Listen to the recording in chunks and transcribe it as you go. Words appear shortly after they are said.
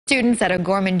Students at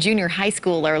O'Gorman Junior High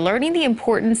School are learning the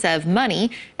importance of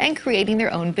money and creating their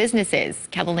own businesses.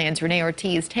 KELOLAND's Renee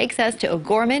Ortiz takes us to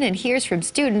O'Gorman and hears from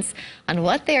students on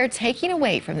what they are taking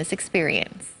away from this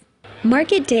experience.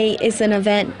 Market Day is an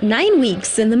event 9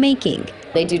 weeks in the making.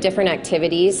 They do different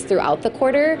activities throughout the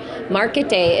quarter. Market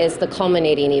Day is the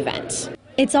culminating event.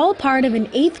 It's all part of an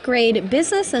 8th grade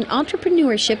business and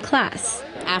entrepreneurship class.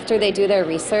 After they do their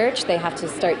research, they have to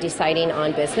start deciding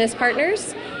on business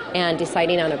partners and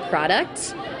deciding on a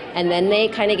product. And then they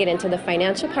kind of get into the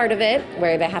financial part of it,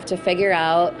 where they have to figure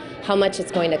out how much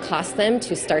it's going to cost them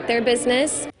to start their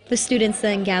business. The students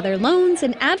then gather loans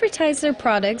and advertise their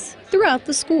products throughout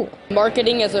the school.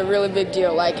 Marketing is a really big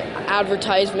deal, like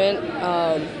advertisement,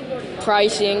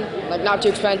 pricing, like not too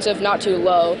expensive, not too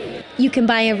low. You can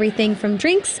buy everything from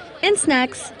drinks and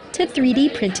snacks to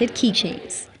 3D printed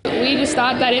keychains. We just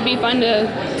thought that it'd be fun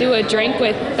to do a drink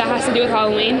that has to do with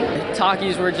Halloween.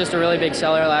 Takis were just a really big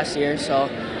seller last year, so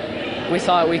we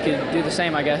thought we could do the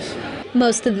same, I guess.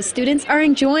 Most of the students are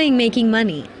enjoying making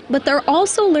money, but they're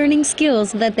also learning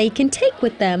skills that they can take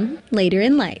with them later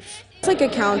in life. It's like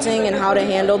accounting and how to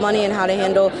handle money and how to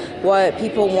handle what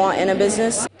people want in a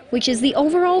business, which is the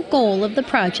overall goal of the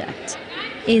project.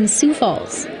 In Sioux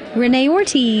Falls, Renee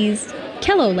Ortiz,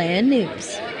 KELOLAND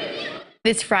News.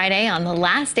 This Friday, on the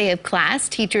last day of class,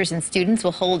 teachers and students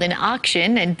will hold an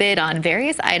auction and bid on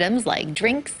various items like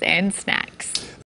drinks and snacks.